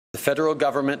federal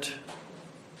government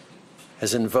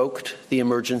has invoked the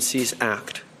Emergencies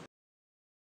Act.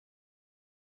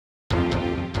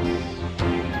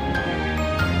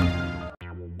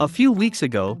 A few weeks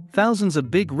ago, thousands of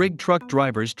big rig truck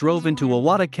drivers drove into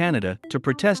Owata, Canada, to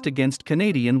protest against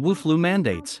Canadian WFLU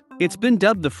mandates. It's been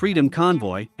dubbed the Freedom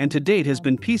Convoy, and to date has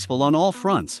been peaceful on all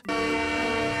fronts.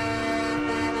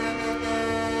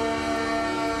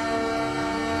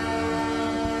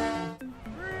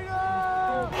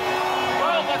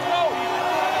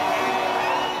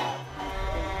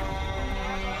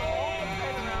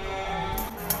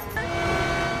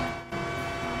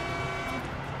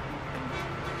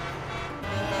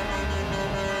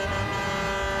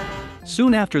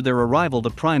 Soon after their arrival,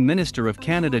 the Prime Minister of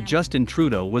Canada, Justin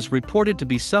Trudeau, was reported to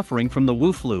be suffering from the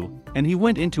WFLU, and he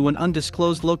went into an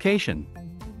undisclosed location.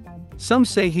 Some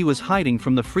say he was hiding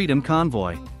from the Freedom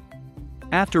Convoy.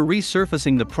 After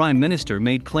resurfacing, the Prime Minister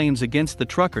made claims against the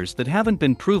truckers that haven't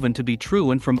been proven to be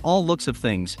true, and from all looks of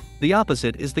things, the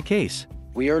opposite is the case.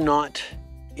 We are not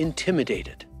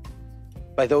intimidated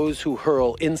by those who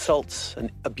hurl insults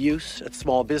and abuse at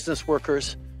small business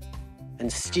workers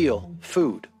and steal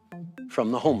food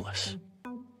from the homeless.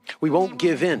 We won't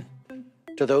give in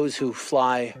to those who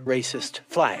fly racist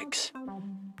flags.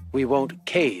 We won't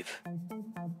cave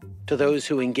to those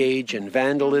who engage in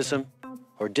vandalism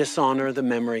or dishonor the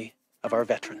memory of our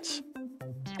veterans.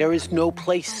 There is no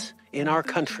place in our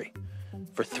country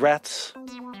for threats,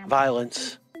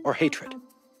 violence, or hatred.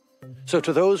 So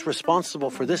to those responsible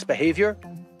for this behavior,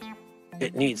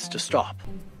 it needs to stop.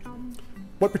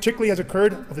 What particularly has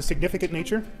occurred of a significant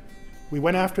nature? We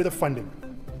went after the funding.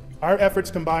 Our efforts,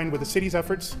 combined with the city's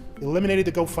efforts, eliminated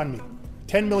the GoFundMe.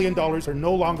 $10 million are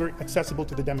no longer accessible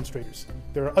to the demonstrators.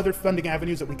 There are other funding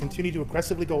avenues that we continue to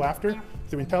aggressively go after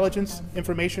through intelligence,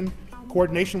 information,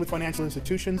 coordination with financial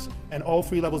institutions, and all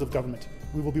three levels of government.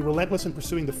 We will be relentless in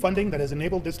pursuing the funding that has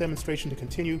enabled this demonstration to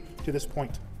continue to this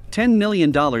point. $10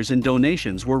 million in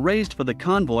donations were raised for the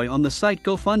convoy on the site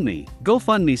GoFundMe.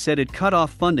 GoFundMe said it cut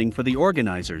off funding for the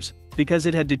organizers because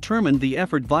it had determined the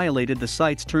effort violated the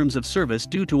site's terms of service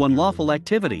due to unlawful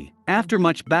activity. After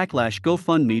much backlash,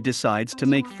 GoFundMe decides to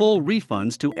make full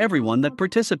refunds to everyone that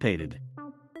participated.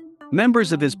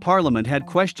 Members of his parliament had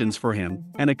questions for him,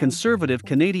 and a conservative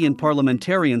Canadian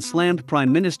parliamentarian slammed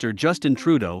Prime Minister Justin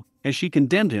Trudeau as she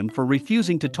condemned him for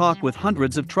refusing to talk with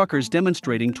hundreds of truckers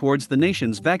demonstrating towards the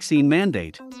nation's vaccine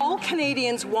mandate. All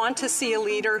Canadians want to see a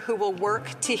leader who will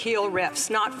work to heal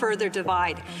rifts, not further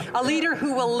divide. A leader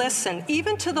who will listen,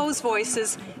 even to those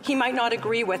voices he might not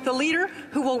agree with. A leader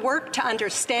who will work to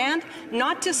understand,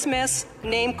 not dismiss,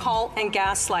 name call, and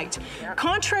gaslight.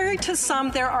 Contrary to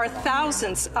some, there are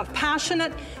thousands of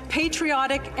passionate,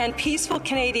 patriotic, and peaceful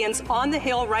Canadians on the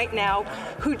Hill right now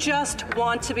who just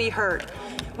want to be heard.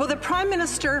 Will the Prime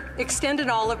Minister extend an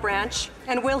olive branch,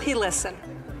 and will he listen?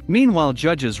 Meanwhile,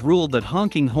 judges ruled that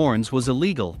honking horns was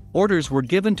illegal. Orders were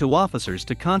given to officers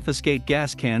to confiscate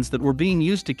gas cans that were being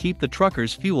used to keep the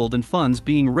truckers fueled, and funds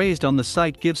being raised on the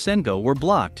site Give Send Go were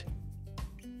blocked.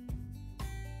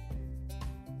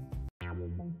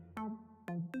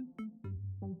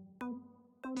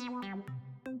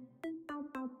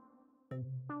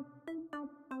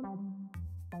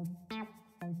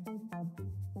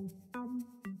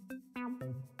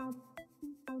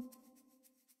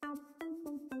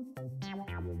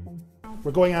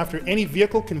 We're going after any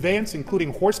vehicle conveyance,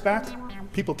 including horseback,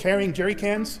 people carrying jerry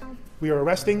cans. We are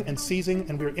arresting and seizing,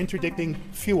 and we are interdicting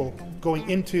fuel going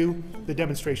into the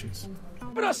demonstrations.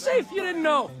 Keeping us safe, you didn't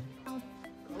know.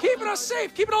 Keeping us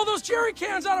safe, keeping all those jerry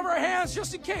cans out of our hands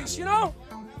just in case, you know?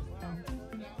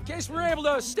 In case we're able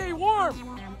to stay warm.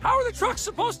 How are the trucks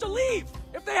supposed to leave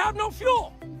if they have no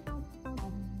fuel?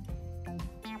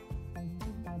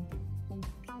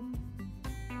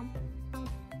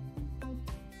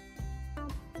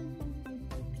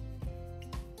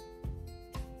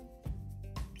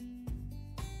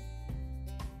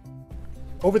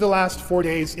 Over the last 4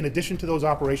 days, in addition to those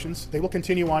operations, they will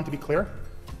continue on, to be clear.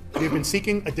 We have been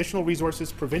seeking additional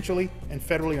resources provincially and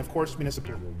federally, and of course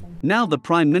municipally. Now the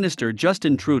Prime Minister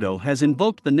Justin Trudeau has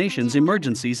invoked the nation's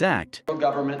Emergencies Act. The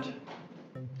government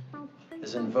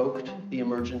has invoked the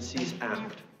Emergencies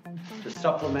Act to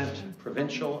supplement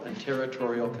provincial and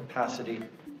territorial capacity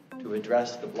to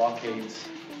address the blockades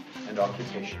and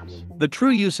occupations. The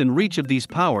true use and reach of these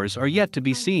powers are yet to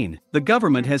be seen. The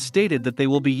government has stated that they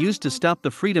will be used to stop the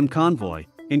Freedom Convoy,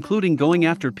 including going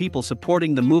after people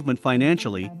supporting the movement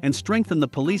financially, and strengthen the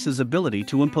police's ability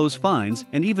to impose fines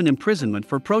and even imprisonment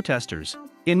for protesters.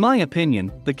 In my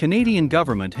opinion, the Canadian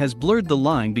government has blurred the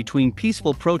line between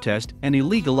peaceful protest and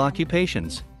illegal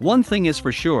occupations. One thing is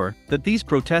for sure, that these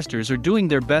protesters are doing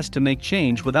their best to make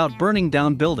change without burning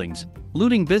down buildings,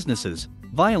 looting businesses,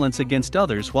 violence against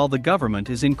others, while the government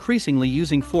is increasingly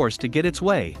using force to get its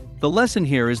way. The lesson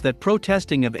here is that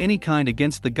protesting of any kind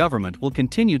against the government will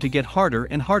continue to get harder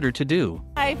and harder to do.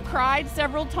 I've cried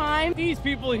several times. These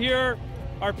people here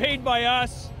are paid by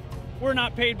us, we're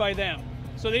not paid by them.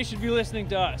 So they should be listening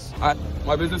to us.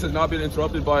 My business has not been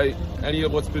interrupted by any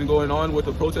of what's been going on with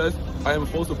the protest. I am a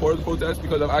full supporter of the protest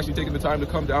because I've actually taken the time to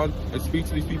come down and speak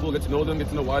to these people, get to know them, get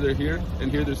to know why they're here, and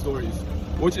hear their stories,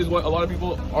 which is what a lot of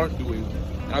people aren't doing.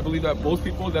 And I believe that most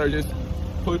people that are just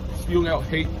spewing out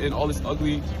hate and all this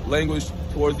ugly language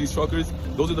towards these truckers,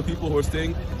 those are the people who are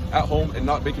staying at home and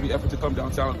not making the effort to come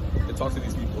downtown and talk to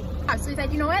these people. So we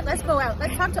said, you know what, let's go out.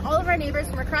 Let's talk to all of our neighbors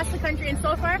from across the country. And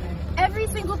so far, every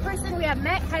single person we have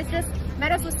met has just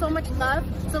met us with so much love,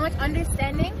 so much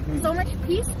understanding, so much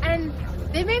peace. And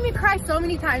they made me cry so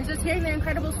many times just hearing their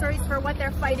incredible stories for what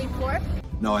they're fighting for.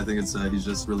 No, I think it's he's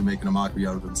just really making a mockery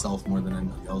out of himself more than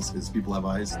anybody else, because people have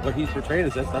eyes. What he's portraying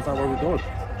is that's not where we're going,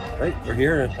 right? We're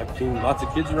here. I've seen lots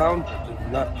of kids around,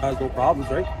 not has no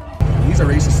problems, right? He's a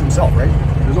racist himself, right?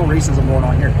 There's no racism going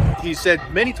on here. He said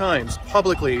many times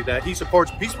publicly that he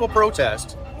supports peaceful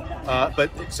protest, but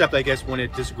except I guess when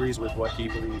it disagrees with what he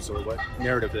believes or what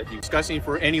narrative that he's discussing.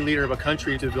 For any leader of a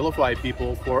country to vilify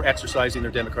people for exercising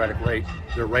their democratic right,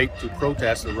 their right to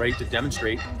protest, their right to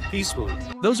demonstrate peacefully.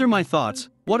 Those are my thoughts.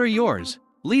 What are yours?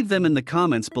 Leave them in the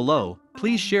comments below.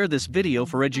 Please share this video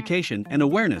for education and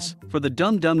awareness. For the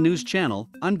Dum Dum News Channel,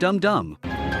 I'm Dum Dum.